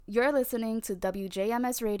You're listening to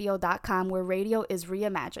WJMSradio.com, where radio is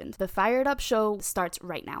reimagined. The Fired Up Show starts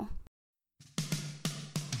right now.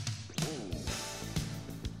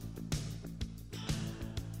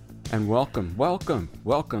 And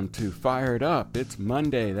welcome to Fired Up. It's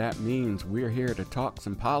Monday. That means we're here to talk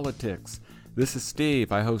some politics. This is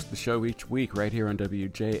Steve. I host the show each week right here on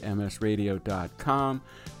WJMSradio.com.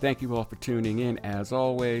 Thank you all for tuning in. As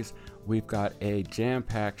always, we've got a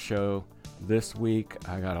jam-packed show this week.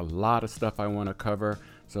 I got a lot of stuff I want to cover,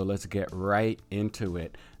 so let's get right into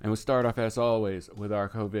it. And we'll start off, as always, with our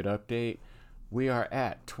COVID update. We are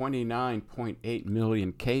at 29.8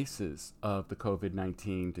 million cases of the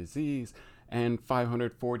COVID-19 disease, and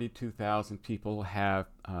 542,000 people have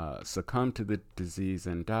succumbed to the disease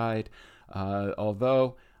and died.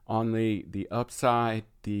 Although on the upside,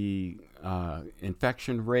 the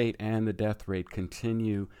infection rate and the death rate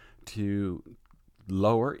continue to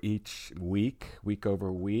lower each week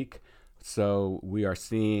over week. So we are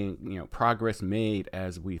seeing, progress made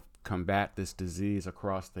as we combat this disease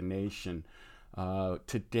across the nation.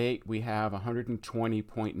 To date, we have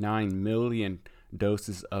 120.9 million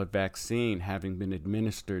doses of vaccine having been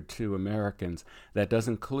administered to Americans. That does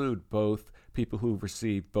include both people who've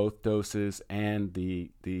received both doses and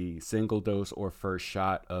the single dose or first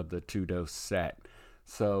shot of the 2-dose set.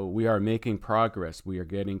 So we are making progress. We are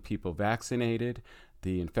getting people vaccinated.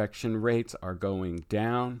 The infection rates are going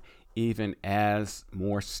down, even as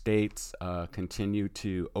more states continue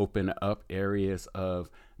to open up areas of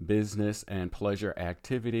business and pleasure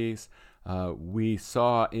activities. We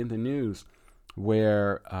saw in the news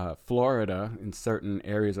where Florida, in certain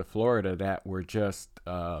areas of Florida that were just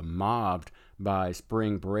mobbed by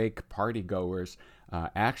spring break partygoers,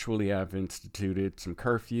 actually have instituted some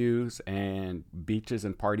curfews, and beaches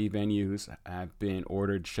and party venues have been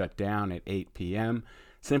ordered shut down at 8 p.m.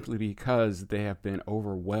 simply because they have been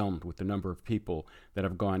overwhelmed with the number of people that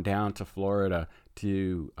have gone down to Florida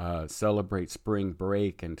to celebrate spring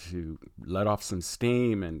break and to let off some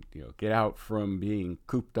steam and get out from being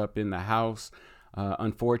cooped up in the house.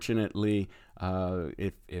 Unfortunately,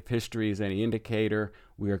 if history is any indicator,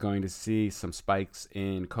 we are going to see some spikes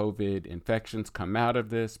in COVID infections come out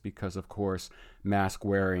of this because, of course, mask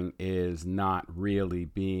wearing is not really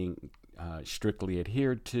being strictly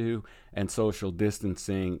adhered to, and social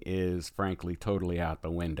distancing is frankly totally out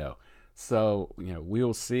the window. So,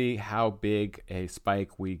 we'll see how big a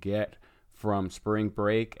spike we get from spring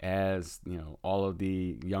break as, all of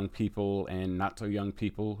the young people and not so young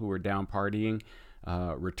people who are down partying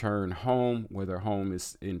return home, whether home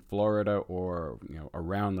is in Florida or,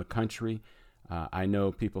 around the country. I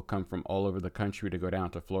know people come from all over the country to go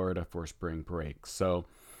down to Florida for spring break. So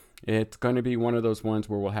it's going to be one of those ones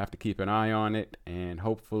where we'll have to keep an eye on it, and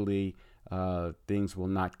hopefully things will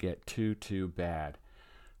not get too bad.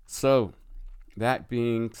 So that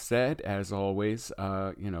being said, as always,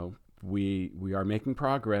 we are making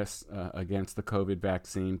progress against the COVID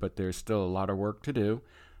vaccine, but there's still a lot of work to do,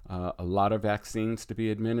 a lot of vaccines to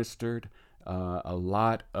be administered, a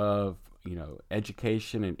lot of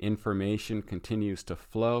education and information continues to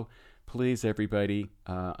flow. Please, everybody,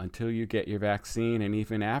 until you get your vaccine, and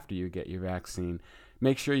even after you get your vaccine,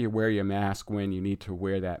 make sure you wear your mask when you need to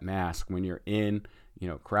wear that mask. When you're in,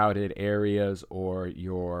 crowded areas, or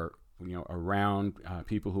you're, around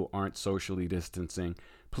people who aren't socially distancing,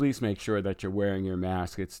 please make sure that you're wearing your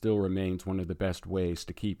mask. It still remains one of the best ways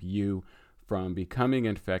to keep you from becoming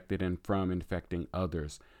infected and from infecting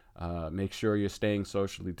others. Make sure you're staying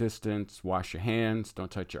socially distanced. Wash your hands.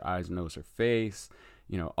 Don't touch your eyes, nose, or face.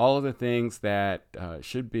 All of the things that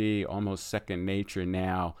should be almost second nature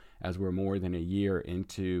now as we're more than a year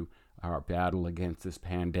into our battle against this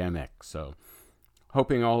pandemic. So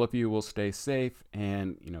hoping all of you will stay safe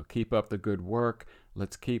and, keep up the good work.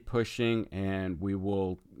 Let's keep pushing, and we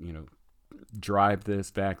will, drive this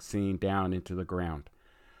vaccine down into the ground.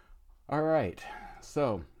 All right.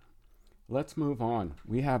 So let's move on.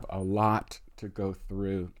 We have a lot to go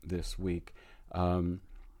through this week. I'm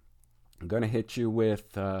going to hit you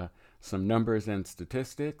with some numbers and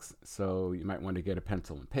statistics, so you might want to get a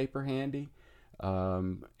pencil and paper handy.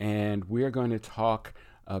 And we're going to talk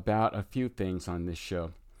about a few things on this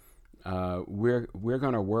show. We're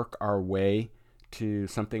going to work our way to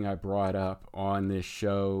something I brought up on this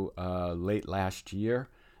show late last year,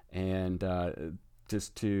 and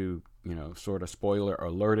just to sort of spoiler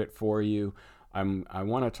alert it for you, I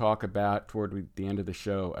want to talk about toward the end of the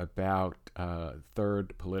show about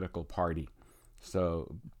third political party.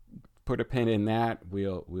 So put a pin in that.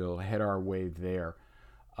 We'll head our way there.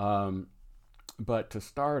 But to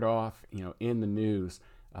start off, in the news,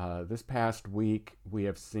 This past week, we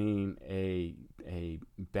have seen a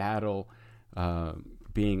battle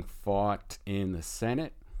being fought in the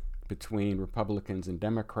Senate between Republicans and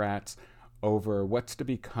Democrats over what's to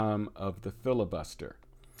become of the filibuster.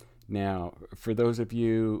 Now, for those of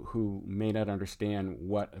you who may not understand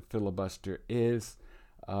what a filibuster is,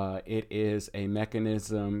 it is a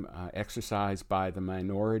mechanism exercised by the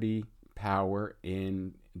minority power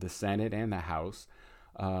in the Senate and the House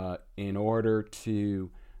in order to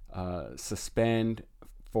suspend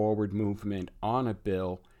forward movement on a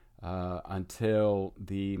bill until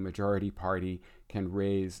the majority party can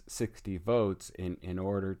raise 60 votes in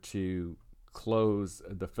order to close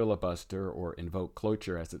the filibuster, or invoke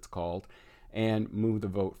cloture as it's called, and move the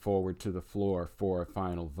vote forward to the floor for a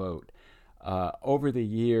final vote. Over the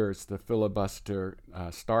years, the filibuster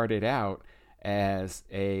started out as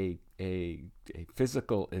a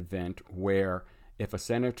physical event where if a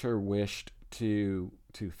senator wished to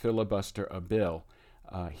filibuster a bill,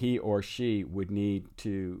 he or she would need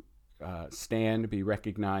to stand, be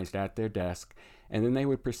recognized at their desk, and then they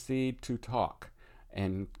would proceed to talk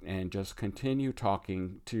and just continue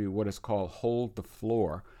talking to what is called hold the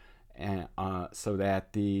floor, and so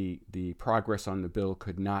that the progress on the bill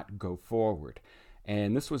could not go forward.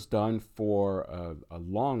 And this was done for a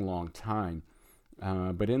long time.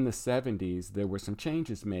 But in the 70s, there were some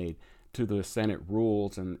changes made to the Senate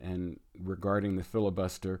rules and regarding the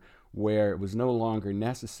filibuster, where it was no longer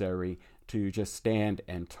necessary to just stand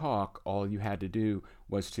and talk. All you had to do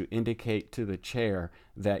was to indicate to the chair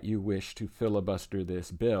that you wish to filibuster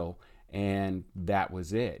this bill, and that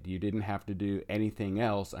was it. You didn't have to do anything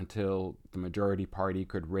else until the majority party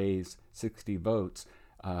could raise 60 votes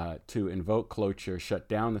to invoke cloture, shut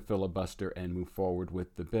down the filibuster, and move forward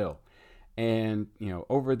with the bill. And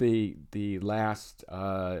over the last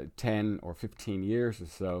 10 or 15 years or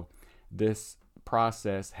so, this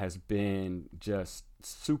process has been just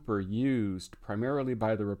super used primarily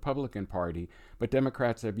by the Republican Party, but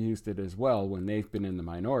Democrats have used it as well when they've been in the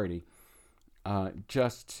minority,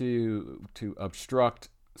 just to obstruct,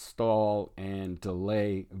 stall, and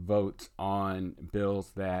delay votes on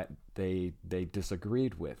bills that they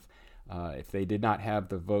disagreed with. If they did not have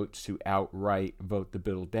the votes to outright vote the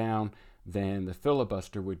bill down, then the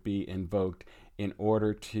filibuster would be invoked in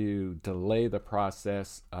order to delay the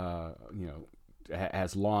process,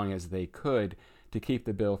 as long as they could, to keep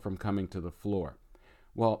the bill from coming to the floor.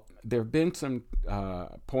 Well, there have been some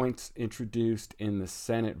points introduced in the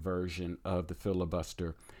Senate version of the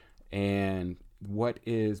filibuster, and what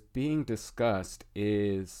is being discussed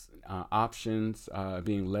is options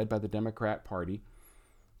being led by the Democrat Party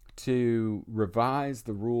to revise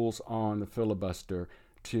the rules on the filibuster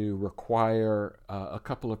to require a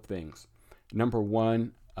couple of things. Number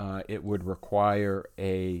one, it would require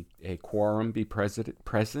a quorum be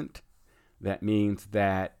present. That means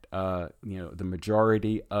that the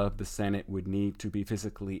majority of the Senate would need to be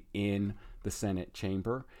physically in the Senate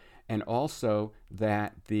chamber, and also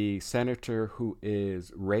that the senator who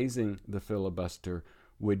is raising the filibuster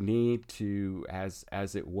would need to, as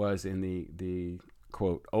it was in the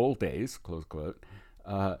quote old days, close quote,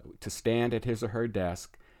 to stand at his or her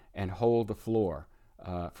desk and hold the floor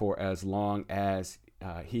for as long as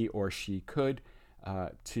he or she could,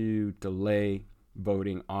 to delay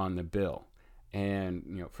voting on the bill.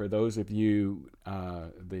 And for those of you,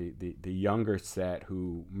 the younger set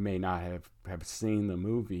who may not have seen the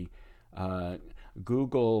movie,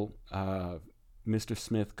 Google Mr.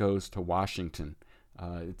 Smith Goes to Washington.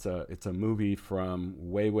 It's a movie from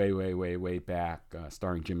way back,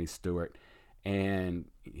 starring Jimmy Stewart, and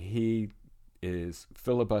he is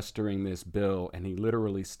filibustering this bill, and he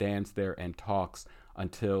literally stands there and talks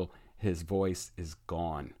until his voice is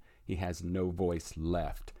gone. He has no voice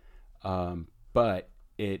left. But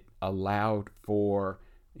it allowed for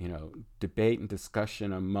debate and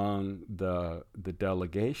discussion among the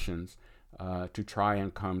delegations to try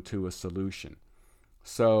and come to a solution.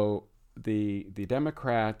 So the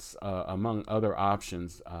Democrats, among other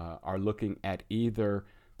options, are looking at either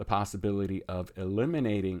the possibility of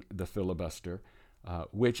eliminating the filibuster,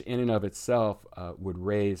 which in and of itself would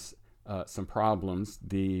raise some problems.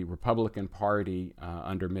 The Republican Party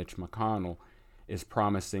under Mitch McConnell is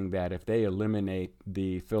promising that if they eliminate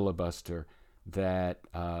the filibuster, that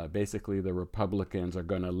basically the Republicans are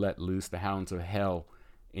going to let loose the hounds of hell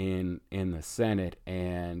in the Senate,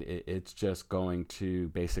 and it's just going to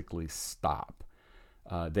basically stop.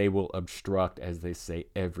 They will obstruct, as they say,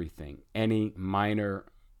 everything. Any minor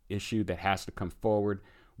issue that has to come forward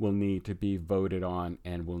will need to be voted on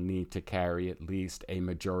and will need to carry at least a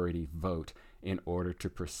majority vote in order to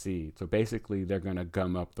proceed. So basically, they're going to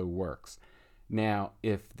gum up the works. Now,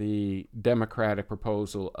 if the Democratic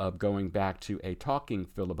proposal of going back to a talking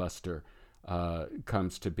filibuster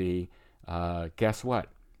comes to be, guess what?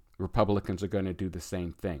 Republicans are going to do the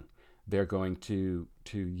same thing. They're going to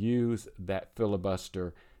use that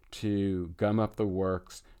filibuster to gum up the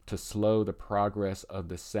works, to slow the progress of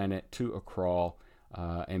the Senate to a crawl,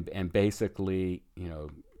 and basically,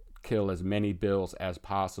 kill as many bills as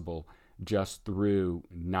possible just through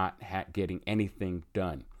not getting anything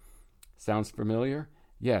done. Sounds familiar?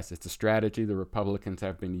 Yes, it's a strategy the Republicans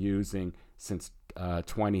have been using since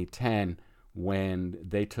 2010, when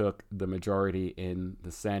they took the majority in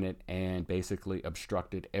the Senate and basically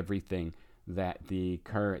obstructed everything that the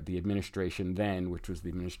administration then, which was the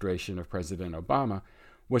administration of President Obama,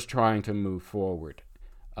 was trying to move forward.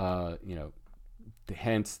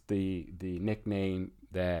 Hence the nickname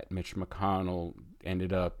that Mitch McConnell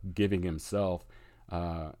ended up giving himself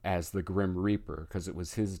as the Grim Reaper, because it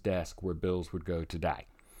was his desk where bills would go to die.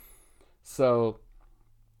 So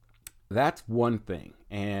that's one thing,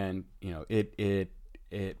 and it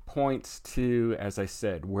points to, as I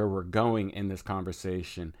said, where we're going in this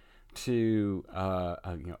conversation, to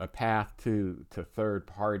a path to third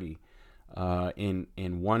party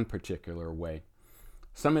in one particular way.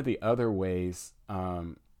 Some of the other ways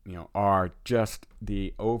are just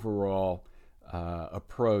the overall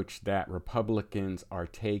approach that Republicans are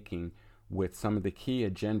taking with some of the key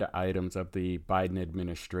agenda items of the Biden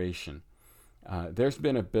administration. There's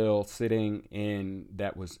been a bill sitting in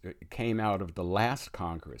that came out of the last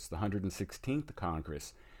Congress, the 116th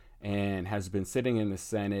Congress, and has been sitting in the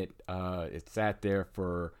Senate. It sat there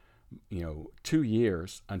for 2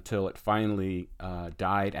 years until it finally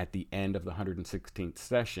died at the end of the 116th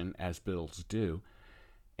session, as bills do,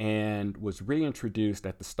 and was reintroduced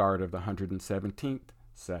at the start of the 117th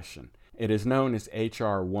session. It is known as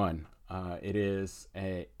H.R. 1. It is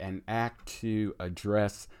an act to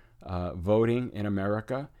address voting in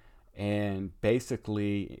America, and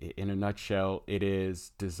basically, in a nutshell, it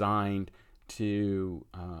is designed to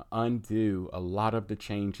undo a lot of the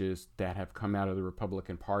changes that have come out of the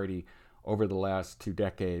Republican Party over the last 2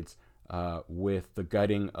 decades, with the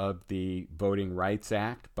gutting of the Voting Rights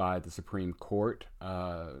Act by the Supreme Court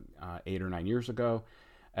 8 or 9 years ago,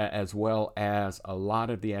 as well as a lot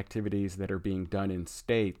of the activities that are being done in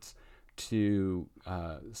states to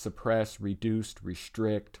suppress, reduce,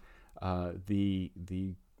 restrict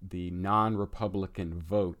the non-Republican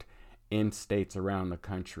vote in states around the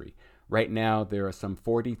country. Right now, there are some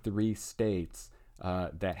 43 states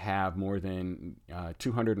that have more than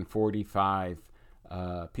 245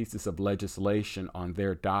 pieces of legislation on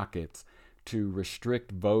their dockets to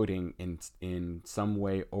restrict voting in some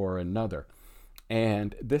way or another.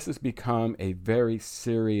 And this has become a very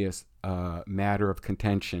serious matter of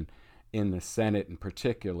contention in the Senate in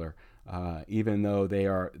particular, even though they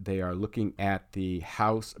are looking at the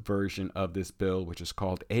House version of this bill, which is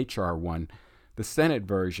called H.R. 1. The Senate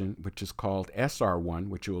version, which is called S.R. 1,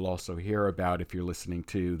 which you will also hear about if you're listening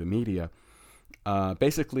to the media,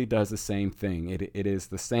 basically does the same thing. It is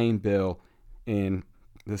the same bill in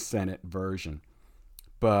the Senate version.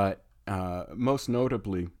 But most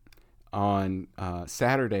notably, on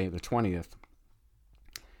Saturday the 20th,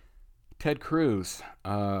 Ted Cruz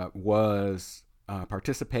was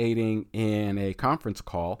participating in a conference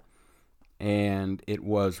call, and it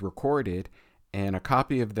was recorded, and a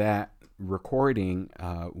copy of that recording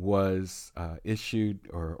was issued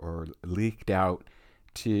or leaked out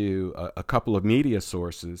to a couple of media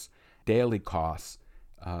sources. Daily Kos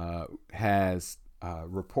has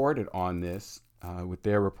reported on this with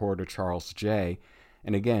their reporter Charles J.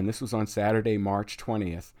 And again, this was on Saturday, March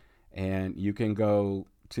 20th, and you can go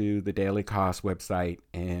to the Daily Kos website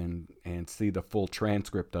and see the full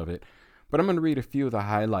transcript of it. But I'm going to read a few of the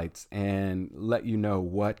highlights and let you know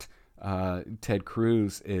what Ted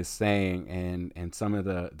Cruz is saying and some of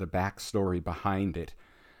the backstory behind it.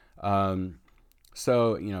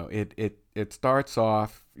 So, it starts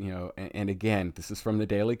off, and again, this is from the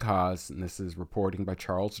Daily Kos, and this is reporting by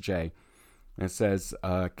Charles J. And it says,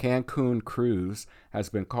 Cancun Cruz has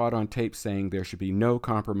been caught on tape saying there should be no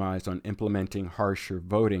compromise on implementing harsher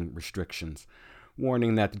voting restrictions,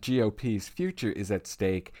 warning that the GOP's future is at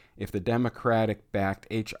stake if the Democratic-backed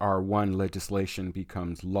H.R. 1 legislation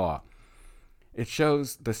becomes law. It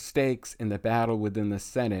shows the stakes in the battle within the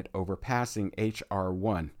Senate over passing H.R.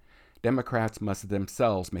 1. Democrats must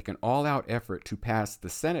themselves make an all-out effort to pass the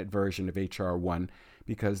Senate version of H.R. 1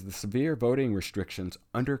 because the severe voting restrictions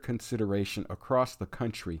under consideration across the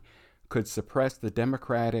country could suppress the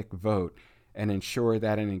Democratic vote and ensure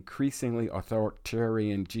that an increasingly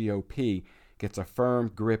authoritarian GOP gets a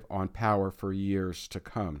firm grip on power for years to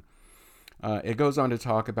come. It goes on to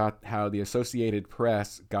talk about how the Associated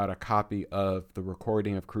Press got a copy of the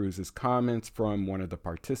recording of Cruz's comments from one of the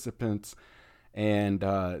participants. And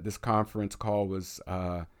this conference call was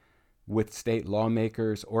with state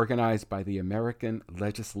lawmakers organized by the American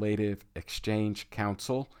Legislative Exchange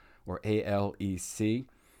Council, or ALEC,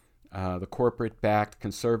 the corporate-backed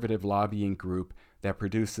conservative lobbying group that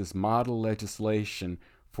produces model legislation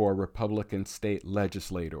for Republican state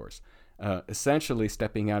legislators. Essentially,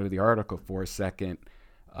 stepping out of the article for a second,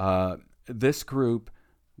 this group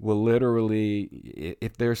will literally,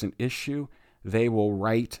 if there's an issue, they will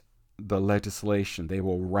write the legislation. They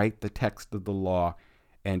will write the text of the law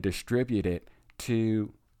and distribute it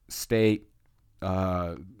to state,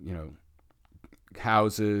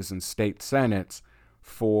 houses and state senates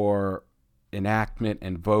for enactment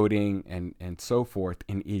and voting and so forth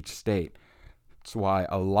in each state. That's why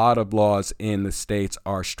a lot of laws in the states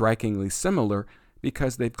are strikingly similar,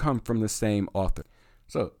 because they've come from the same author.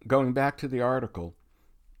 So going back to the article,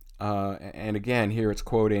 and again, here it's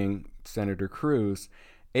quoting Senator Cruz,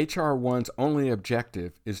 H.R. 1's only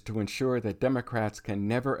objective is to ensure that Democrats can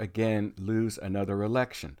never again lose another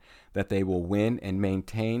election, that they will win and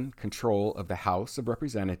maintain control of the House of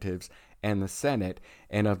Representatives and the Senate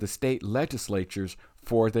and of the state legislatures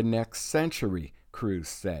for the next century, Cruz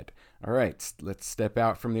said. All right, let's step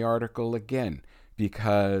out from the article again,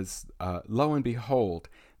 because lo and behold,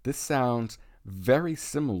 this sounds very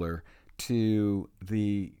similar to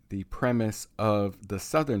the premise of the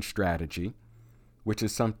Southern strategy, which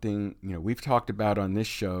is something we've talked about on this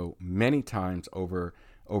show many times over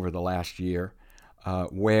the last year,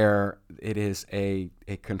 where it is a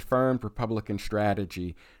confirmed Republican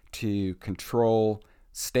strategy to control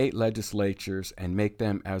state legislatures and make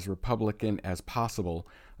them as Republican as possible,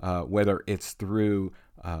 whether it's through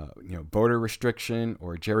voter restriction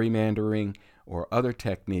or gerrymandering or other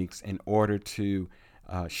techniques, in order to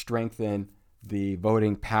strengthen the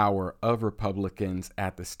voting power of Republicans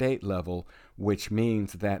at the state level, which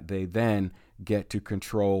means that they then get to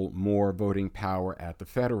control more voting power at the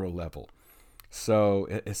federal level. So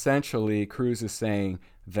essentially, Cruz is saying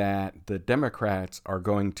that the Democrats are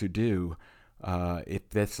going to do, if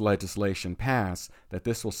this legislation passes, that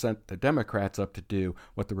this will set the Democrats up to do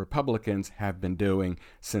what the Republicans have been doing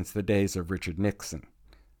since the days of Richard Nixon.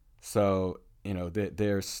 So,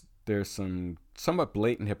 there's some somewhat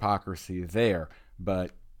blatant hypocrisy there,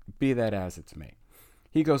 but be that as it may.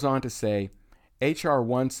 He goes on to say, H.R.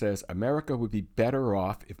 1 says America would be better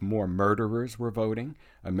off if more murderers were voting.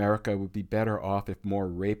 America would be better off if more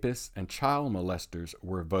rapists and child molesters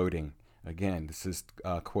were voting. Again, this is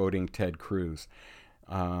quoting Ted Cruz.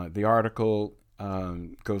 The article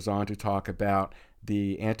goes on to talk about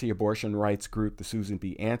the anti-abortion rights group, the Susan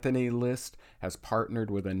B. Anthony List, has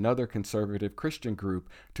partnered with another conservative Christian group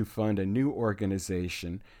to fund a new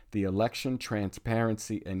organization, the Election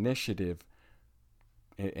Transparency Initiative,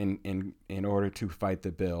 in order to fight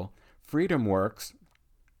the bill. Freedom Works,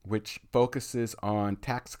 which focuses on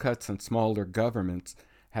tax cuts and smaller governments,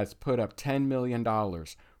 has put up $10 million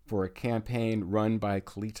for a campaign run by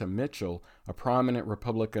Cleta Mitchell, a prominent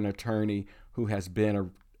Republican attorney who has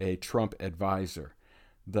been a Trump advisor.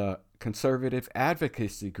 The conservative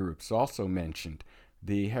advocacy groups also mentioned.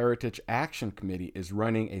 The Heritage Action Committee is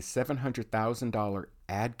running a $700,000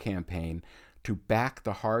 ad campaign to back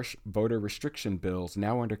the harsh voter restriction bills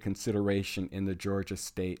now under consideration in the Georgia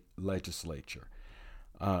state legislature.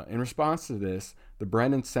 In response to this, the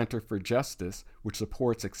Brennan Center for Justice, which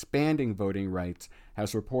supports expanding voting rights,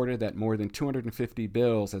 has reported that more than 250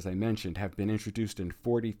 bills, as I mentioned, have been introduced in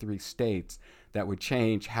 43 states that would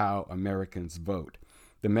change how Americans vote.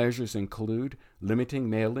 The measures include limiting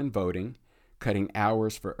mail-in voting, cutting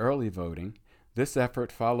hours for early voting. This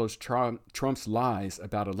effort follows Trump's lies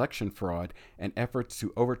about election fraud and efforts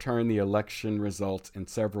to overturn the election results in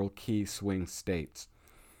several key swing states.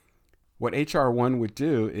 What H.R. 1 would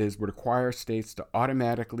do is would require states to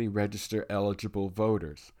automatically register eligible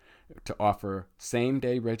voters, to offer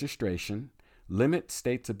same-day registration, limit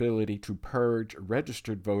states' ability to purge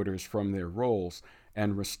registered voters from their rolls,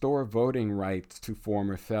 and restore voting rights to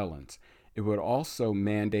former felons. It would also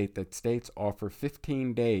mandate that states offer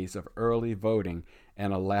 15 days of early voting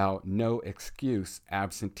and allow no excuse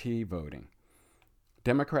absentee voting.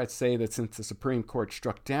 Democrats say that since the Supreme Court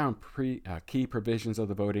struck down key provisions of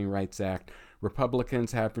the Voting Rights Act,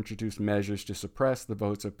 Republicans have introduced measures to suppress the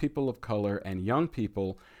votes of people of color and young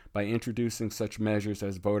people by introducing such measures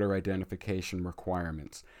as voter identification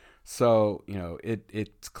requirements. So,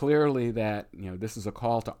 it's clearly that, this is a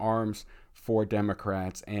call to arms for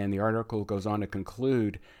Democrats. And the article goes on to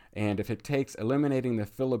conclude, and if it takes eliminating the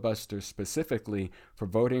filibuster specifically for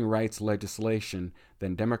voting rights legislation,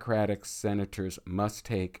 then Democratic senators must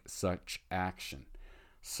take such action.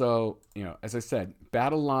 So, as I said,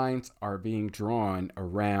 battle lines are being drawn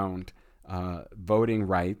around voting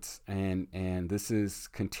rights, and this is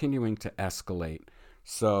continuing to escalate.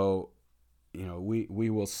 So, we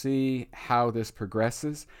will see how this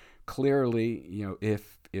progresses. Clearly,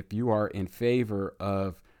 if you are in favor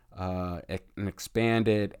of an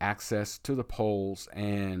expanded access to the polls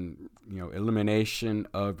and elimination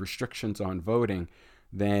of restrictions on voting,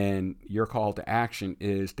 then your call to action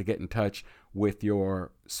is to get in touch with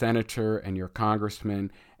your senator and your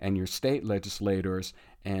congressman and your state legislators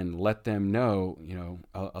and let them know,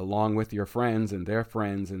 along with your friends and their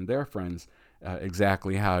friends and their friends,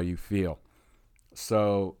 exactly how you feel.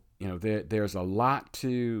 So, there's a lot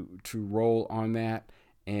to roll on that,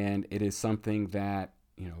 and it is something that,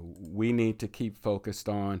 we need to keep focused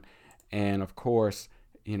on. And of course,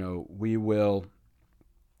 we will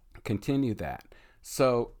continue that.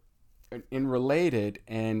 So in related,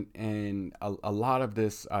 and a lot of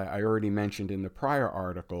this I already mentioned in the prior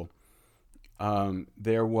article,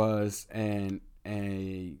 there was an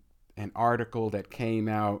article that came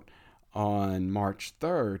out on March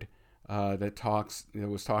 3rd that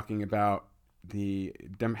was talking about the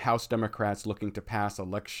House Democrats looking to pass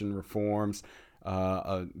election reforms.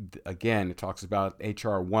 Again, it talks about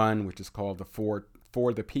H.R. 1, which is called the For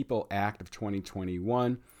the People Act of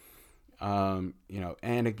 2021. And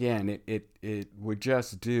again, it would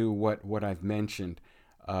just do what I've mentioned.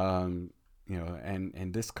 And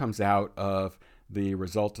this comes out of the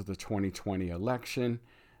result of the 2020 election,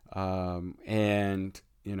 and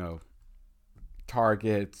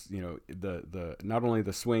targets the not only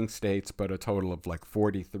the swing states but a total of like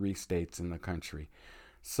 43 states in the country.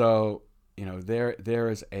 So there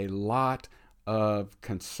is a lot of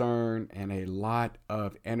concern and a lot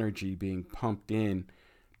of energy being pumped in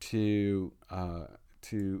to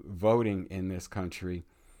voting in this country.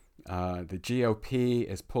 The GOP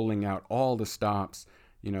is pulling out all the stops,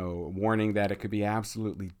 warning that it could be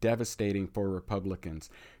absolutely devastating for Republicans.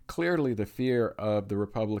 Clearly, the fear of the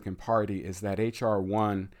Republican Party is that H.R.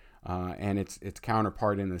 1 and its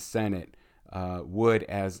counterpart in the Senate would,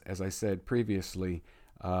 as I said previously,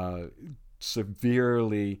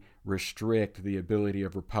 severely restrict the ability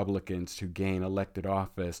of Republicans to gain elected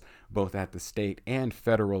office, both at the state and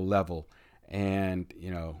federal level. And,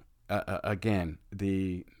 again,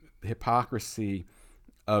 the hypocrisy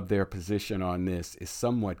of their position on this is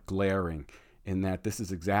somewhat glaring, in that this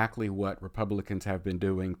is exactly what Republicans have been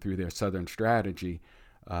doing through their Southern strategy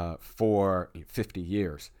for 50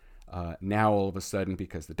 years. Now, all of a sudden,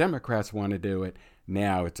 because the Democrats want to do it,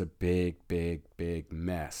 now it's a big, big, big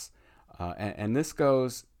mess. And this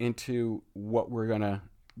goes into what we're going to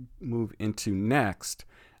move into next,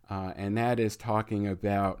 and that is talking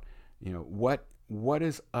about, what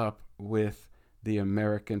is up with the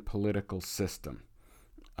American political system.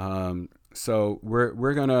 So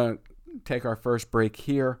we're going to take our first break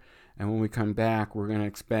here, and when we come back, we're going to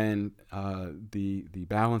expend the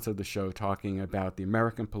balance of the show talking about the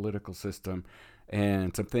American political system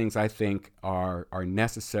and some things I think are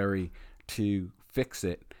necessary to fix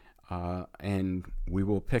it. And we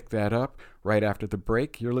will pick that up right after the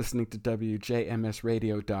break. You're listening to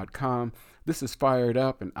WJMSradio.com. This is Fired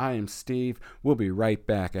Up, and I am Steve. We'll be right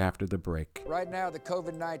back after the break. Right now, the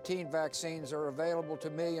COVID-19 vaccines are available to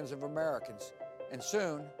millions of Americans, and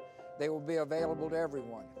soon they will be available to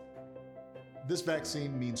everyone. This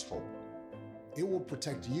vaccine means hope. It will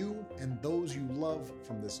protect you and those you love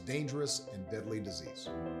from this dangerous and deadly disease.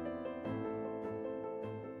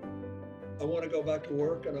 I want to go back to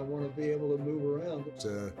work, and I want to be able to move around.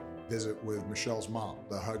 To visit with Michelle's mom,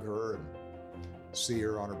 to hug her and see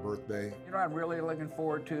her on her birthday. I'm really looking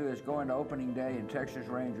forward to is going to opening day in Texas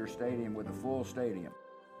Ranger Stadium with a full stadium.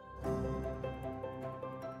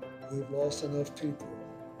 We've lost enough people,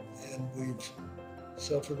 and we've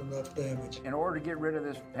suffered enough damage. In order to get rid of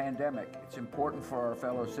this pandemic, it's important for our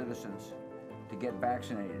fellow citizens to get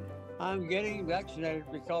vaccinated. I'm getting vaccinated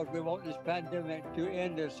because we want this pandemic to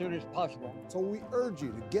end as soon as possible. So we urge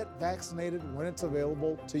you to get vaccinated when it's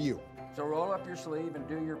available to you. So roll up your sleeve and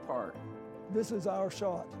do your part. This is our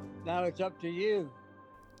shot. Now it's up to you.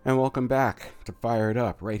 And welcome back to Fired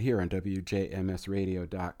Up right here on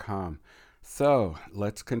WJMSradio.com. So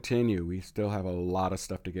let's continue. We still have a lot of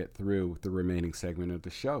stuff to get through with the remaining segment of the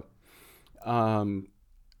show.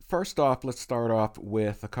 First off, let's start off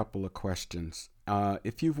with a couple of questions.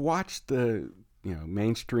 If you've watched the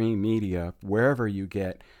mainstream media, wherever you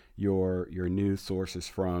get your news sources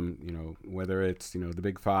from, whether it's, the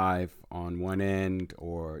Big Five on one end,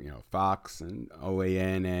 or, Fox and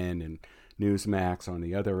OANN and Newsmax on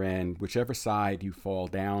the other end, whichever side you fall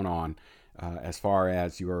down on as far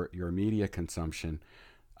as your media consumption,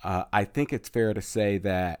 I think it's fair to say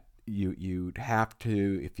that you'd have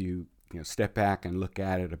to, if you step back and look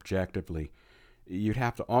at it objectively, you'd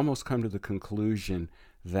have to almost come to the conclusion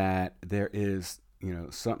that there is,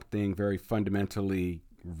 something very fundamentally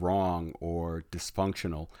wrong or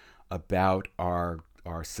dysfunctional about our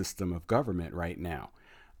system of government right now.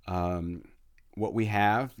 What we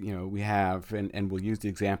have, and we'll use the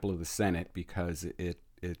example of the Senate because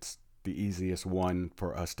it's the easiest one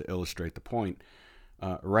for us to illustrate the point.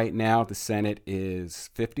 Right now, the Senate is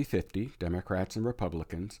 50-50, Democrats and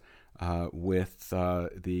Republicans, with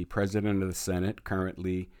the president of the Senate,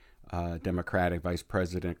 currently Democratic Vice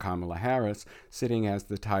President Kamala Harris, sitting as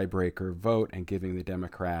the tiebreaker vote and giving the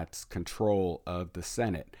Democrats control of the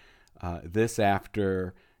Senate. This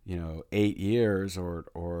after 8 years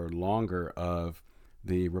or longer of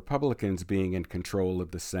the Republicans being in control of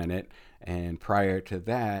the Senate, and prior to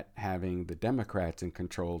that having the Democrats in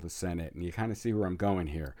control of the Senate. And you kind of see where I'm going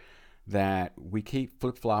here, that we keep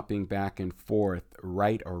flip-flopping back and forth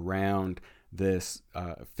right around this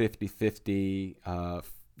 50-50,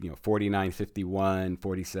 49-51,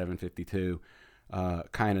 47-52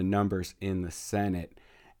 kind of numbers in the Senate.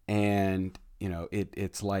 And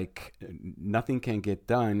it's like nothing can get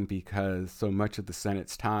done because so much of the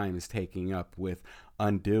Senate's time is taking up with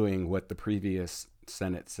undoing what the previous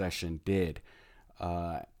Senate session did,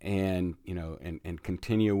 and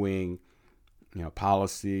continuing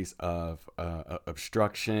policies of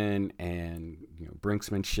obstruction and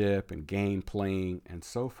brinksmanship and game playing and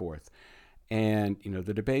so forth. And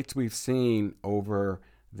the debates we've seen over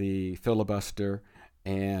the filibuster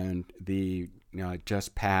and the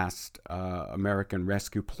just passed American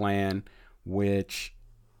Rescue Plan, which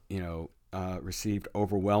received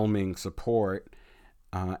overwhelming support,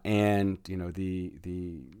 and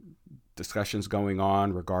the discussions going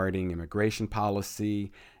on regarding immigration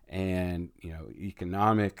policy and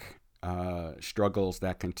economic struggles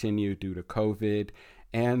that continue due to COVID,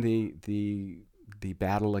 and the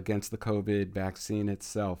battle against the COVID vaccine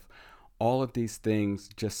itself. All of these things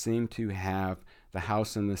just seem to have the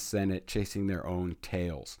House and the Senate chasing their own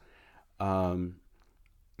tails.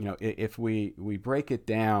 If we break it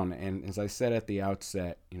down, and as I said at the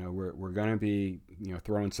outset, we're going to be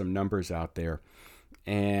throwing some numbers out there,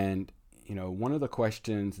 and one of the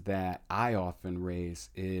questions that I often raise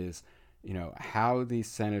is how these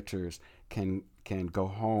senators can go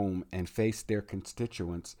home and face their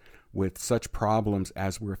constituents with such problems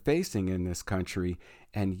as we're facing in this country,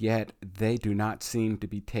 and yet they do not seem to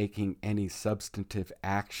be taking any substantive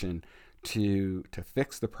action to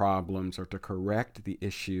fix the problems or to correct the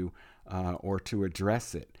issue or to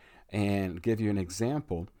address it. And give you an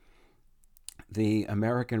example, the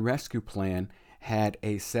American Rescue Plan had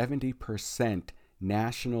a 70%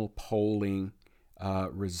 national polling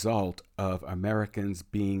result of Americans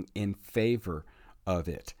being in favor of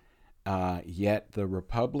it. Yet the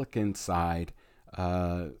Republican side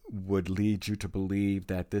would lead you to believe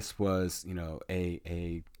that this was,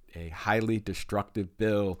 a highly destructive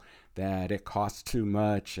bill, that it costs too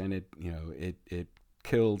much and it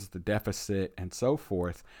kills the deficit and so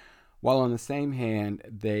forth. While on the same hand,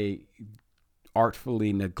 they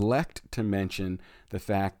artfully neglect to mention the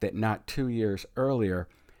fact that not 2 years earlier,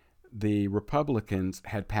 the Republicans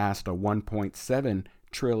had passed a $1.7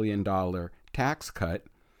 trillion tax cut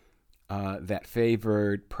that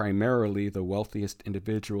favored primarily the wealthiest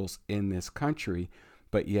individuals in this country,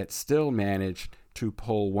 but yet still managed to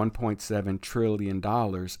pull $1.7 trillion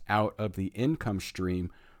out of the income stream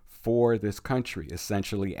for this country,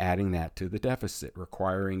 essentially adding that to the deficit,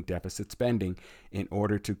 requiring deficit spending in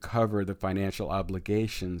order to cover the financial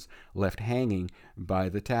obligations left hanging by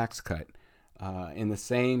the tax cut. In the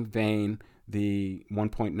same vein, the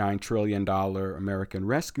 $1.9 trillion American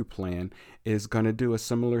Rescue Plan is going to do a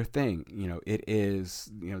similar thing. It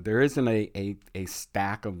is, there isn't a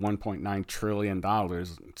stack of $1.9 trillion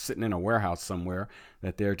sitting in a warehouse somewhere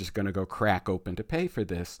that they're just going to go crack open to pay for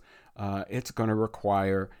this. It's going to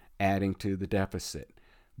require adding to the deficit.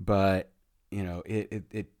 But,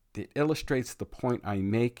 it illustrates the point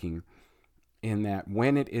I'm making, in that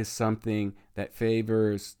when it is something that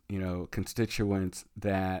favors, constituents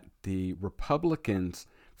that the Republicans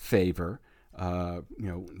favor,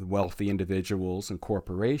 wealthy individuals and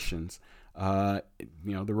corporations, the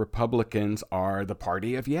Republicans are the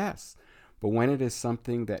party of yes. But when it is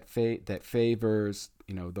something that that favors,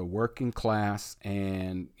 the working class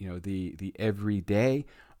and, the everyday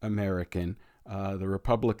American, the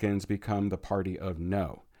Republicans become the party of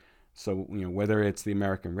no. So, whether it's the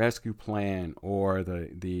American Rescue Plan or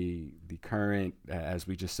the current, as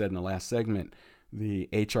we just said in the last segment, the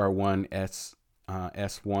HR1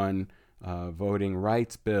 S1 voting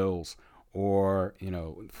rights bills, or,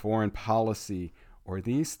 foreign policy, or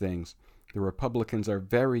these things, the Republicans are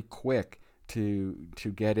very quick to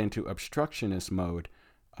get into obstructionist mode,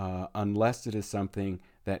 unless it is something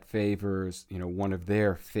that favors, one of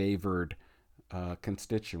their favored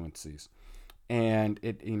constituencies. And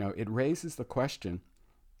it raises the question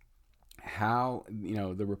how,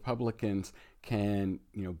 the Republicans can,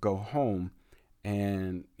 go home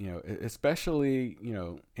and, especially,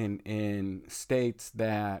 in states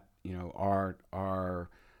that, are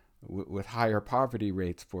with higher poverty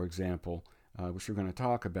rates, for example, which we're going to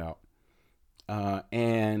talk about,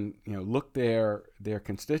 and, look their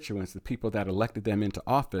constituents, the people that elected them into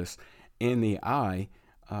office, in the eye,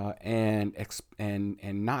 and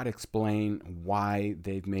not explain why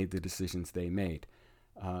they've made the decisions they made.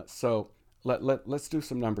 So let's do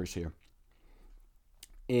some numbers here.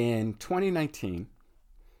 In 2019,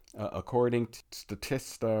 according to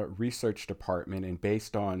Statista Research Department and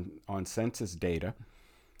based on census data,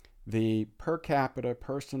 the per capita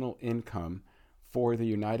personal income for the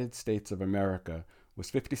United States of America was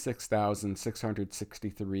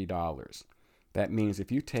 $56,663. That means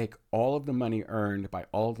if you take all of the money earned by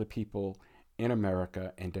all the people in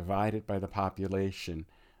America and divide it by the population,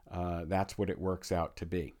 that's what it works out to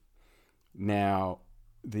be. Now,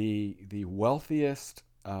 the wealthiest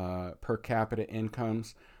per capita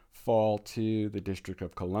incomes fall to the District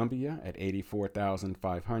of Columbia at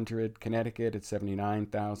 $84,500, Connecticut at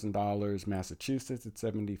 $79,000, Massachusetts at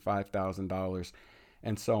 $75,000,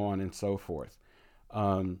 and so on and so forth.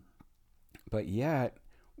 But yet,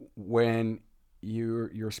 when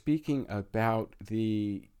you're speaking about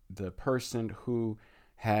the person who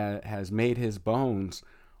has made his bones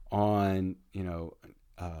on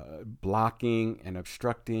blocking and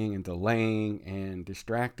obstructing and delaying and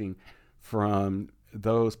distracting from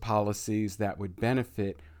those policies that would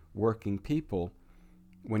benefit working people,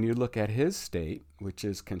 when you look at his state, which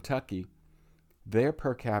is Kentucky, their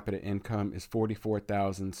per capita income is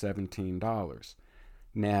 $44,017.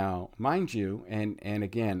 Now, mind you, and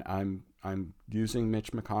again, I'm using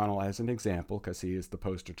Mitch McConnell as an example because he is the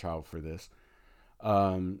poster child for this.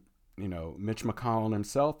 Mitch McConnell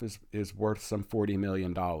himself is worth some $40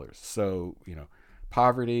 million. So,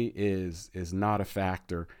 poverty is not a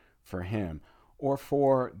factor for him or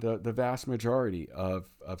for the vast majority of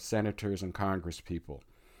senators and congresspeople.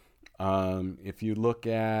 If you look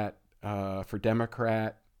at, for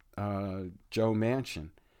Democrat Joe Manchin,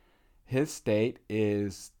 his state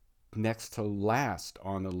is next to last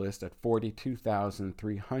on the list at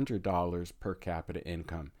 $42,300 per capita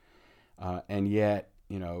income. And yet,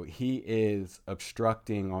 he is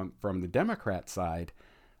obstructing from the Democrat side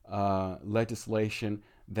legislation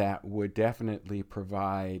that would definitely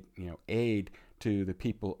provide, aid to the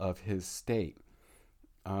people of his state.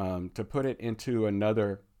 To put it into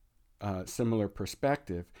another similar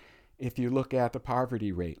perspective, if you look at the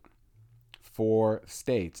poverty rate for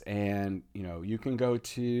states, and you can go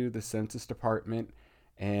to the Census Department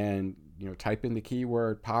and type in the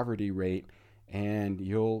keyword poverty rate, and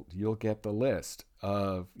you'll get the list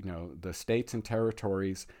of the states and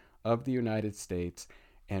territories of the United States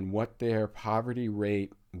and what their poverty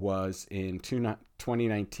rate was in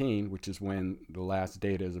 2019, which is when the last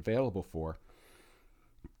data is available for.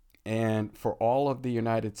 And for all of the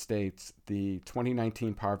United States, the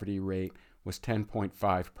 2019 poverty rate was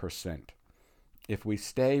 10.5%. If we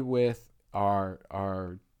stay with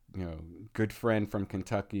our good friend from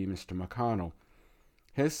Kentucky, Mr. McConnell,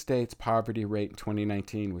 his state's poverty rate in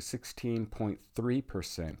 2019 was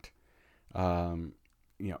 16.3%,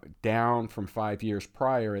 down from 5 years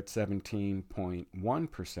prior at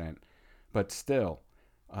 17.1%, but still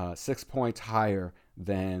 6 points higher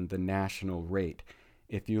than the national rate.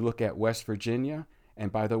 If you look at West Virginia,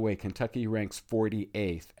 and by the way, Kentucky ranks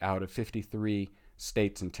 48th out of 53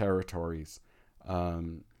 states and territories.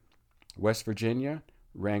 West Virginia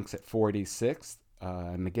ranks at 46th.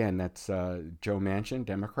 And again, that's Joe Manchin,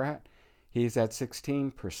 Democrat. He's at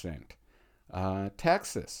 16%.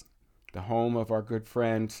 Texas, the home of our good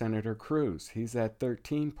friend Senator Cruz, he's at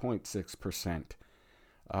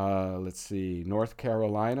 13.6%. Let's see, North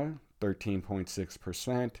Carolina,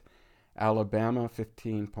 13.6%. Alabama,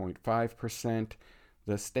 15.5%.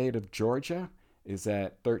 The state of Georgia is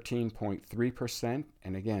at 13.3%.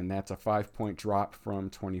 And again, that's a 5-point drop from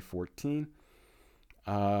 2014.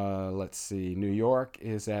 Let's see, New York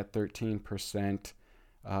is at 13%.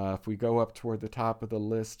 If we go up toward the top of the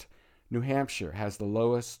list, New Hampshire has the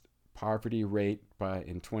lowest poverty rate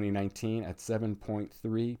in 2019 at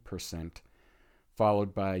 7.3%,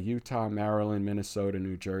 followed by Utah, Maryland, Minnesota,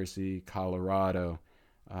 New Jersey, Colorado,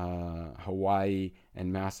 Hawaii,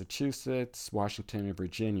 and Massachusetts, Washington, and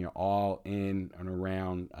Virginia, all in and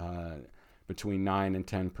around between 9 and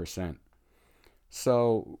 10%.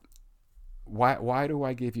 So why do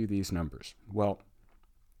I give you these numbers? Well,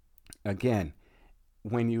 again,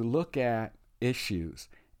 when you look at issues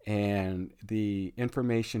and the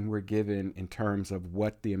information we're given in terms of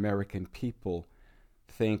what the American people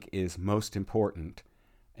think is most important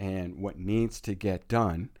and what needs to get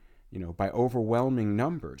done, by overwhelming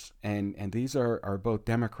numbers, and these are both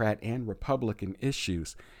Democrat and Republican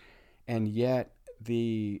issues, and yet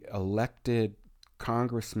the elected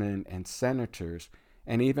congressmen and senators,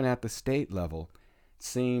 and even at the state level,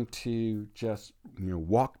 seem to just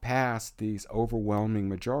walk past these overwhelming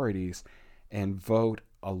majorities and vote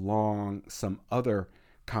along some other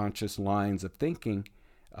conscious lines of thinking.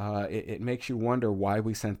 It makes you wonder why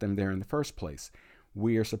we sent them there in the first place.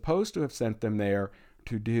 We are supposed to have sent them there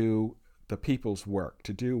to do the people's work,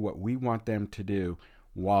 to do what we want them to do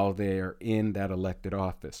while they're in that elected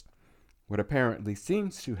office. What apparently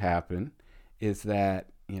seems to happen is that,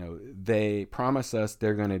 they promise us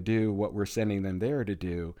they're going to do what we're sending them there to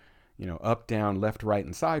do, up, down, left, right,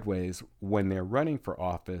 and sideways when they're running for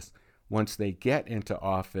office. Once they get into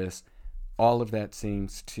office, all of that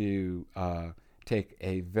seems to take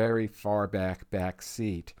a very far back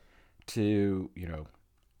seat to,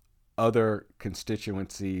 other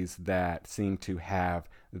constituencies that seem to have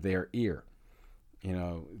their ear.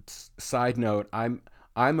 Side note, I'm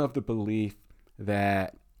of the belief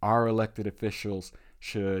that our elected officials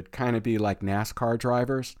should kind of be like NASCAR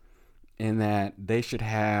drivers, in that they should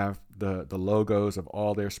have the logos of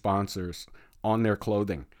all their sponsors on their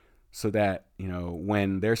clothing, so that,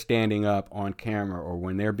 when they're standing up on camera or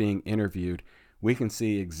when they're being interviewed, we can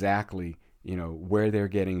see exactly where they're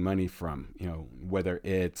getting money from, whether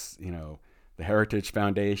it's, the Heritage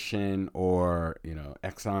Foundation or,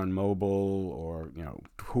 ExxonMobil or,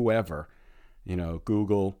 whoever,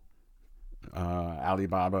 Google,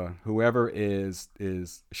 Alibaba, whoever is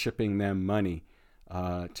shipping them money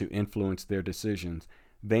to influence their decisions.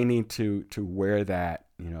 They need to wear that,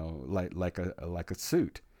 like a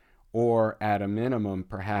suit, or at a minimum,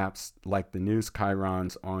 perhaps like the news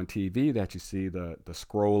chyrons on TV that you see, the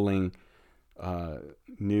scrolling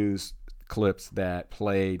news clips that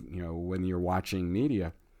played, when you're watching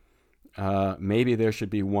media. Maybe there should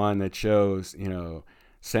be one that shows,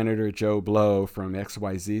 Senator Joe Blow from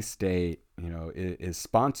XYZ state, is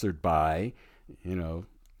sponsored by,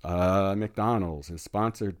 McDonald's, is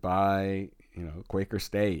sponsored by, Quaker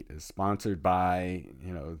State, is sponsored by,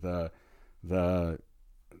 the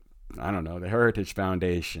Heritage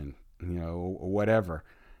Foundation, whatever,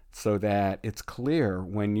 so that it's clear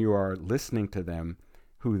when you are listening to them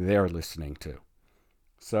who they're listening to.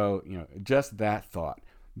 So, just that thought.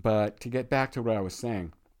 But to get back to what I was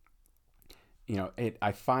saying,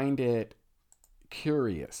 I find it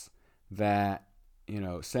curious that,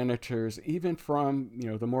 senators, even from,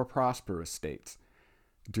 the more prosperous states,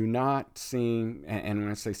 do not seem, and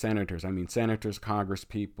when I say senators, I mean senators, congress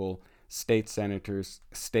people, state senators,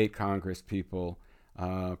 state congress people,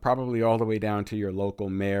 probably all the way down to your local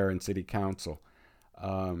mayor and city council,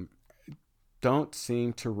 don't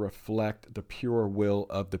seem to reflect the pure will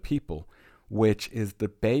of the people, which is the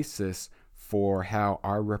basis for how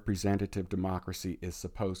our representative democracy is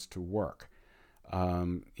supposed to work.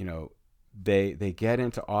 They get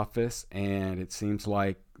into office, and it seems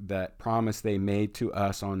like that promise they made to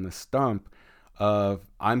us on the stump of,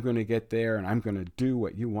 I'm going to get there and I'm going to do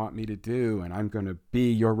what you want me to do, and I'm going to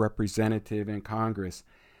be your representative in Congress,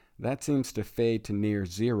 that seems to fade to near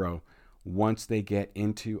zero once they get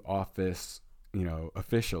into office,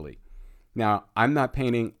 officially. Now, I'm not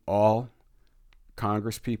painting all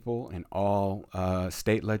Congress people and all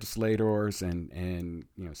state legislators and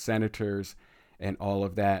senators and all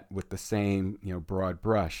of that with the same broad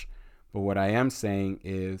brush. But what I am saying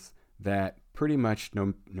is that pretty much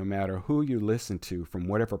no matter who you listen to, from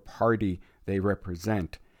whatever party they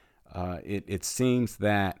represent, it seems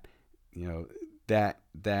that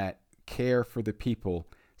that care for the people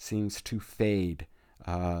seems to fade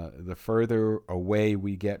the further away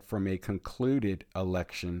we get from a concluded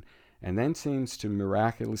election, and then seems to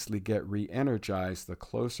miraculously get re-energized the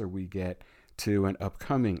closer we get to an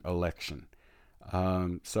upcoming election.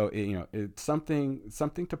 It's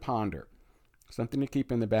something to ponder, something to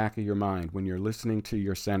keep in the back of your mind when you're listening to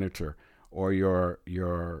your senator or your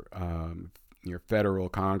federal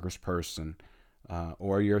congressperson,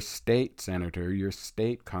 or your state senator, your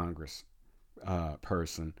state congress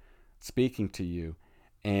person speaking to you,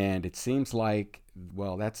 and it seems like,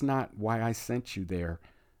 well, that's not why I sent you there.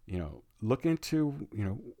 Look into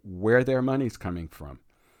where their money's coming from.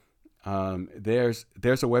 There's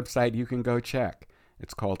a website you can go check.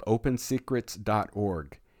 It's called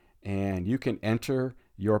opensecrets.org, and you can enter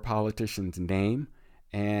your politician's name,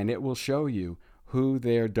 and it will show you who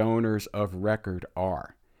their donors of record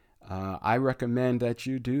are. I recommend that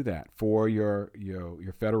you do that for your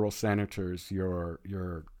federal senators,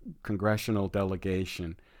 your congressional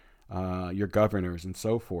delegation, your governors, and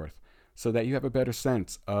so forth, so that you have a better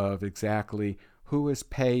sense of exactly who is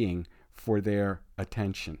paying for their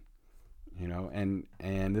attention.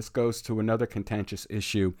 And this goes to another contentious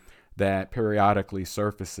issue that periodically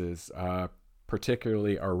surfaces,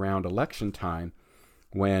 particularly around election time,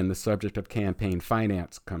 when the subject of campaign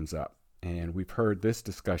finance comes up. And we've heard this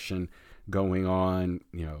discussion going on,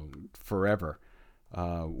 forever.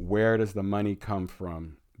 Where does the money come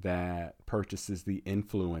from that purchases the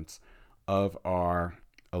influence of our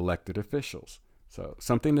elected officials? So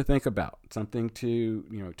something to think about, something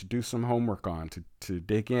to do some homework on, to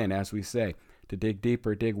dig in, as we say, to dig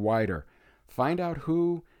deeper, dig wider. Find out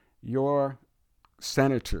who your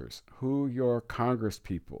senators, who your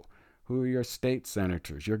congresspeople, who are your state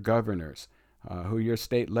senators, your governors, who are your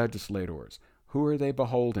state legislators, who are they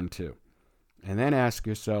beholden to? And then ask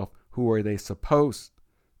yourself, who are they supposed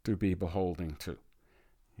to be beholden to?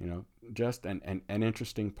 Just an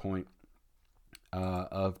interesting point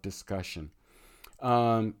of discussion.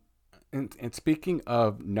 And speaking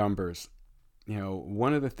of numbers,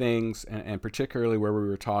 one of the things, and particularly where we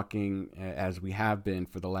were talking, as we have been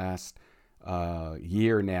for the last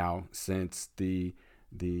year now, since the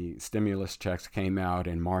stimulus checks came out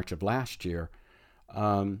in March of last year,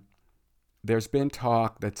 there's been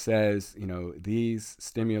talk that says, these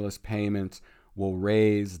stimulus payments will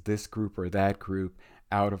raise this group or that group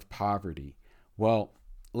out of poverty. Well,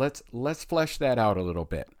 let's flesh that out a little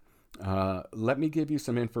bit. Let me give you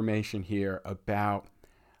some information here about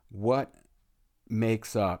what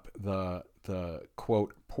makes up the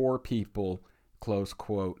quote poor people, close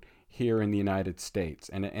quote, here in the United States.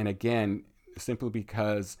 And again, simply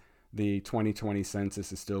because the 2020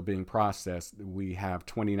 census is still being processed, we have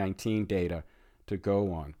 2019 data to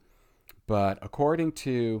go on. But according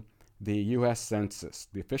to the U.S. Census,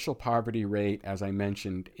 the official poverty rate, as I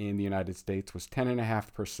mentioned, in the United States was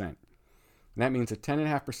 10.5%. And that means that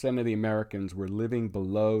 10.5% of the Americans were living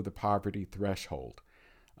below the poverty threshold.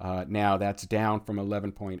 Now, that's down from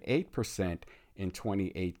 11.8% in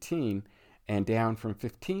 2018 and down from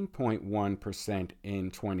 15.1%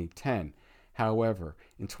 in 2010. However,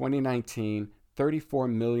 in 2019, 34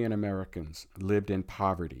 million Americans lived in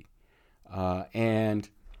poverty. And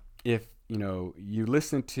if you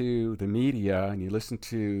listen to the media and you listen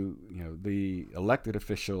to the elected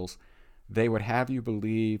officials, they would have you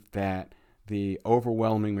believe that the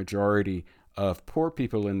overwhelming majority of poor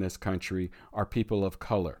people in this country are people of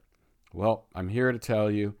color. Well, I'm here to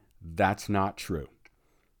tell you that's not true.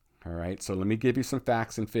 All right, so let me give you some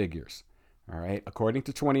facts and figures. All right, according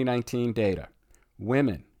to 2019 data,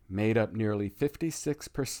 women made up nearly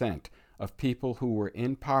 56% of people who were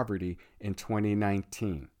in poverty in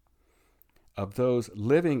 2019. Of those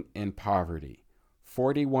living in poverty,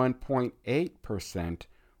 41.8%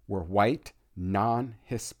 were white,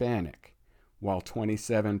 non-Hispanic, while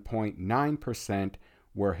 27.9%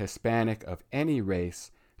 were Hispanic of any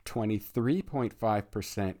race,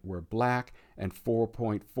 23.5% were black, and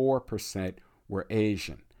 4.4% were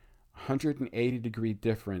Asian. 180-degree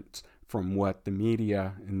difference from what the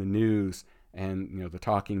media and the news and the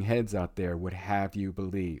talking heads out there would have you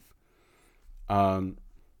believe. In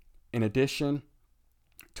addition,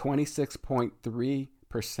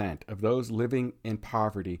 26.3% of those living in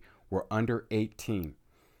poverty were under 18.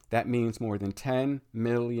 That means more than 10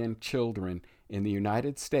 million children in the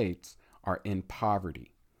United States are in poverty.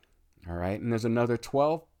 All right, and there's another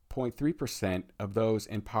 12.3% of those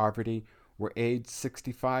in poverty were aged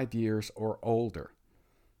 65 years or older.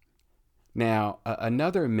 Now,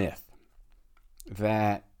 another myth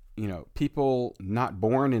that, people not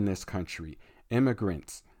born in this country,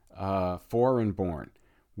 immigrants, foreign born,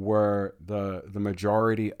 were the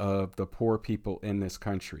majority of the poor people in this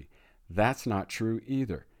country. That's not true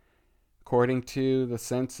either. According to the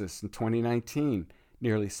census in 2019,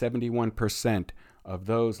 nearly 71% of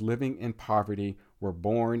those living in poverty were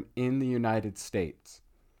born in the United States.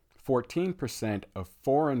 14% of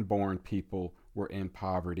foreign-born people were in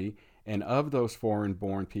poverty, and of those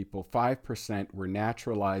foreign-born people, 5% were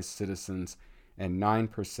naturalized citizens and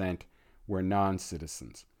 9% were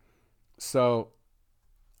non-citizens. So,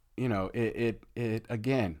 it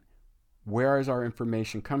again, where is our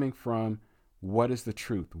information coming from? What is the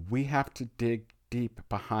truth? We have to dig deep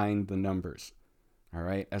behind the numbers. All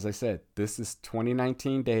right. As I said, this is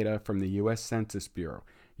 2019 data from the U.S. Census Bureau.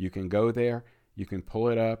 You can go there, you can pull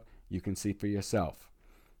it up, you can see for yourself.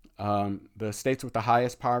 The states with the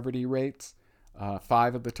highest poverty rates,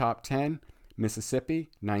 5 of the top 10, Mississippi,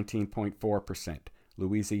 19.4%,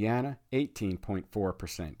 Louisiana,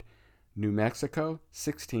 18.4%, New Mexico,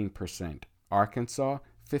 16%, Arkansas,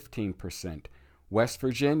 15%, West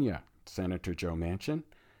Virginia, Senator Joe Manchin,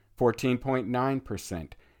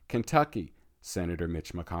 14.9%, Kentucky, Senator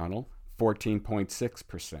Mitch McConnell,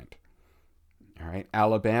 14.6%. All right,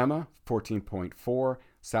 Alabama, 14.4%,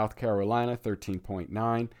 South Carolina,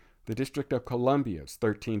 13.9%, the District of Columbia is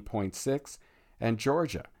 13.6%, and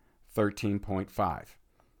Georgia, 13.5%.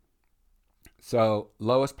 So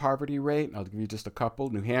lowest poverty rate, I'll give you just a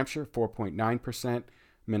couple. New Hampshire, 4.9%,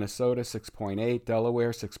 Minnesota, 6.8%,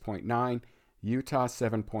 Delaware, 6.9%, Utah,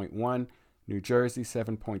 7.1%, New Jersey,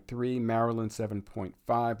 7.3%, Maryland,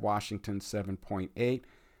 7.5%, Washington, 7.8%,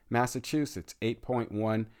 Massachusetts,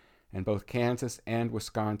 8.1%, and both Kansas and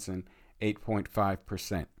Wisconsin,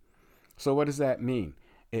 8.5%. So what does that mean?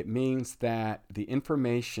 It means that the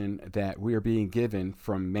information that we are being given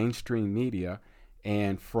from mainstream media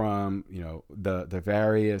and from, the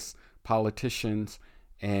various politicians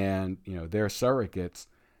and, their surrogates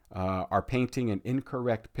are painting an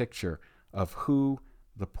incorrect picture of who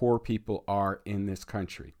the poor people are in this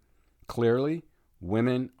country. Clearly,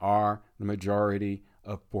 women are the majority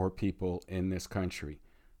of poor people in this country.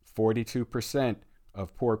 42%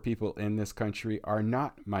 of poor people in this country are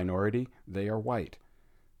not minority, they are white.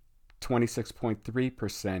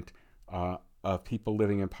 26.3% of people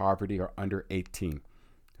living in poverty are under 18.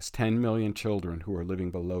 There's 10 million children who are living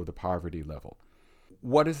below the poverty level.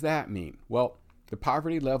 What does that mean? Well, the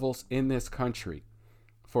poverty levels in this country,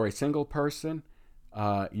 for a single person,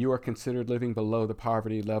 you are considered living below the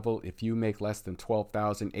poverty level if you make less than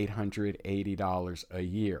 $12,880 a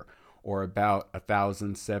year, or about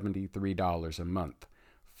 $1,073 a month.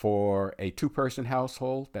 For a two-person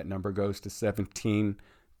household, that number goes to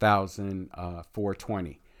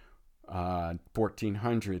 $17,420,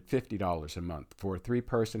 $1,450 a month. For a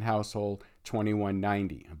three-person household,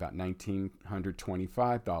 $2,190, about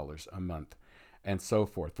 $1,925 a month, and so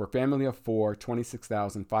forth. For a family of four,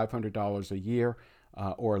 $26,500 a year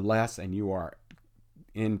or less, and you are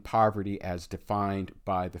in poverty as defined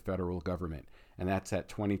by the federal government, and that's at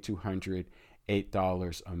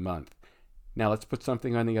 $2,208 a month. Now let's put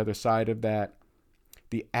something on the other side of that.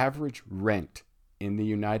 The average rent in the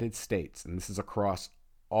United States, and this is across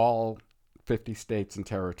all 50 states and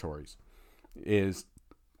territories, is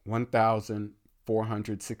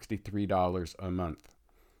 $1,463 a month.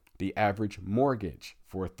 The average mortgage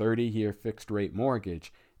for a 30-year fixed-rate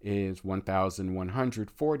mortgage is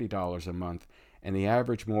 $1,140 a month, and the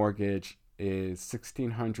average mortgage is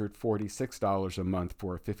 $1,646 a month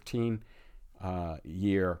for a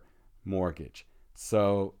 15-year mortgage.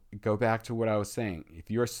 So go back to what I was saying. If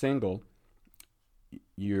you're single,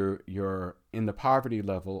 you're in the poverty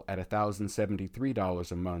level at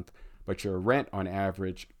 $1,073 a month, but your rent on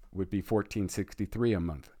average would be $1,463 a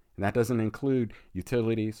month. And that doesn't include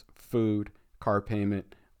utilities, food, car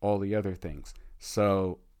payment, all the other things.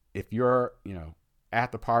 So if you're,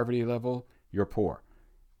 at the poverty level, you're poor.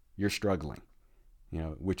 You're struggling,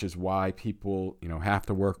 which is why people, have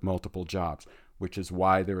to work multiple jobs, which is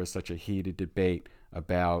why there is such a heated debate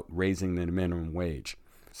about raising the minimum wage.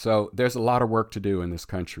 So there's a lot of work to do in this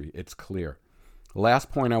country. It's clear. The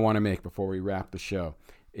last point I want to make before we wrap the show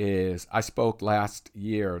is I spoke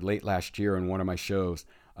late last year in one of my shows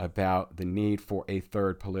about the need for a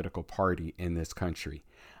third political party in this country.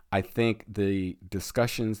 I think the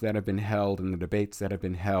discussions that have been held and the debates that have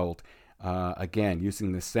been held, again,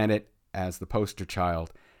 using the Senate as the poster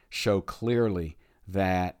child, show clearly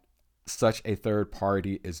that such a third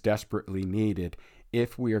party is desperately needed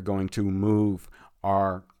if we are going to move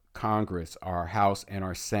our Congress, our House, and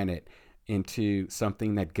our Senate into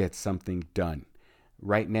something that gets something done.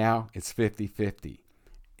 Right now, it's 50-50.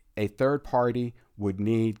 A third party would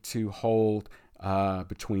need to hold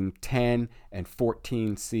between 10 and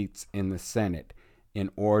 14 seats in the Senate in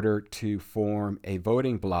order to form a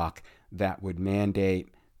voting bloc that would mandate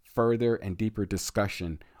further and deeper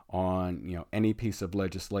discussion on any piece of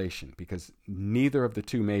legislation, because neither of the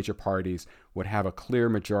two major parties would have a clear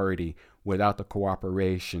majority without the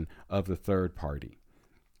cooperation of the third party.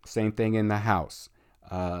 Same thing in the House.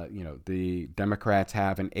 The Democrats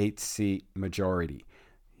have an 8-seat majority.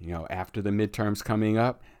 After the midterms coming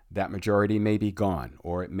up, that majority may be gone,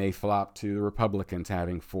 or it may flop to the Republicans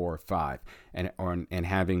having 4 or 5 and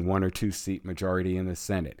having 1 or 2 seat majority in the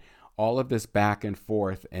Senate. All of this back and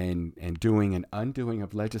forth and doing and undoing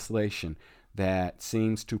of legislation that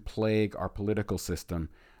seems to plague our political system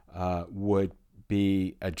would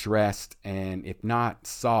be addressed, and if not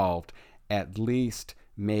solved, at least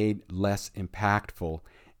made less impactful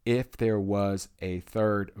if there was a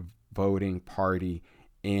third voting party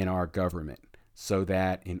in our government, so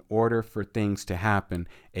that in order for things to happen,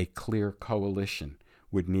 a clear coalition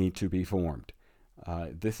would need to be formed.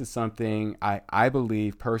 This is something I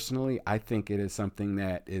believe personally, I think it is something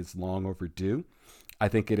that is long overdue. I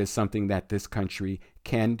think it is something that this country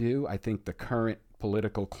can do. I think the current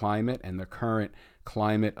political climate and the current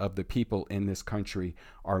climate of the people in this country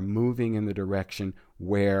are moving in the direction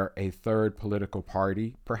where a third political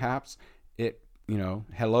party, perhaps,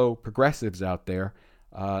 hello, progressives out there,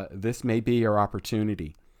 this may be your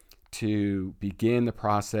opportunity to begin the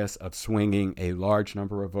process of swinging a large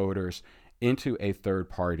number of voters into a third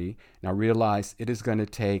party. Now realize it is going to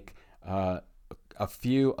take a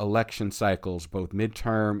few election cycles, both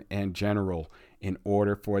midterm and general, in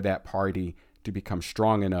order for that party to become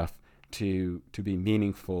strong enough to be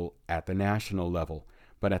meaningful at the national level.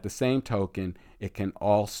 But at the same token, it can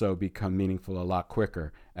also become meaningful a lot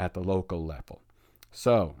quicker at the local level.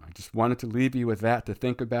 So I just wanted to leave you with that to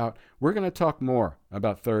think about. We're going to talk more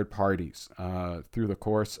about third parties through the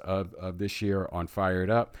course of this year on Fired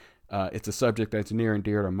Up. It's a subject that's near and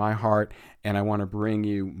dear to my heart, and I want to bring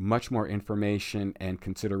you much more information and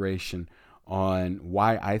consideration on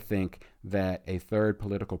why I think that a third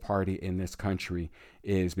political party in this country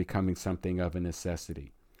is becoming something of a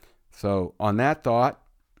necessity. So on that thought,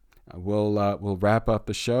 we'll wrap up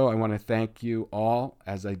the show. I want to thank you all,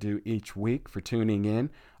 as I do each week, for tuning in.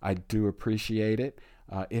 I do appreciate it.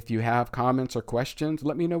 If you have comments or questions,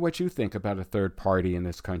 let me know what you think about a third party in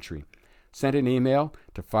this country. Send an email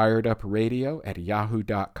to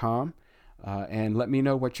firedupradio@yahoo.com and let me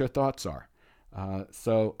know what your thoughts are.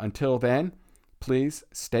 So until then, please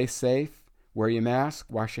stay safe, wear your mask,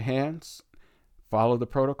 wash your hands, follow the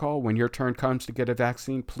protocol. When your turn comes to get a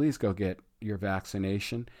vaccine, please go get your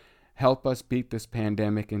vaccination. Help us beat this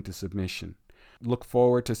pandemic into submission. Look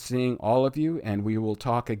forward to seeing all of you, and we will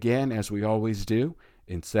talk again, as we always do,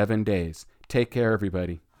 in 7 days. Take care,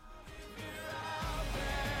 everybody.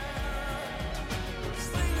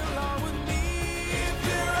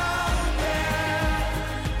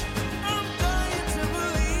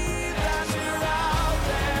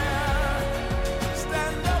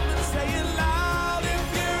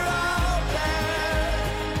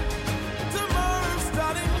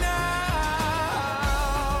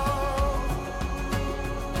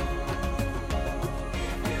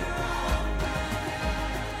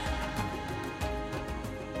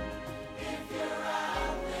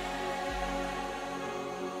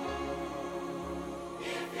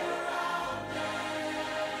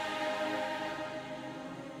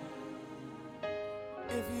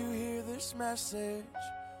 If you hear this message,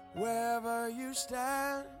 wherever you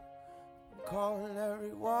stand, I'm calling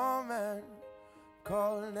every woman,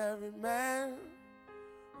 calling every man.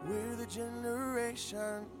 We're the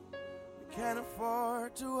generation we can't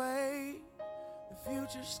afford to wait. The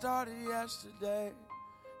future started yesterday.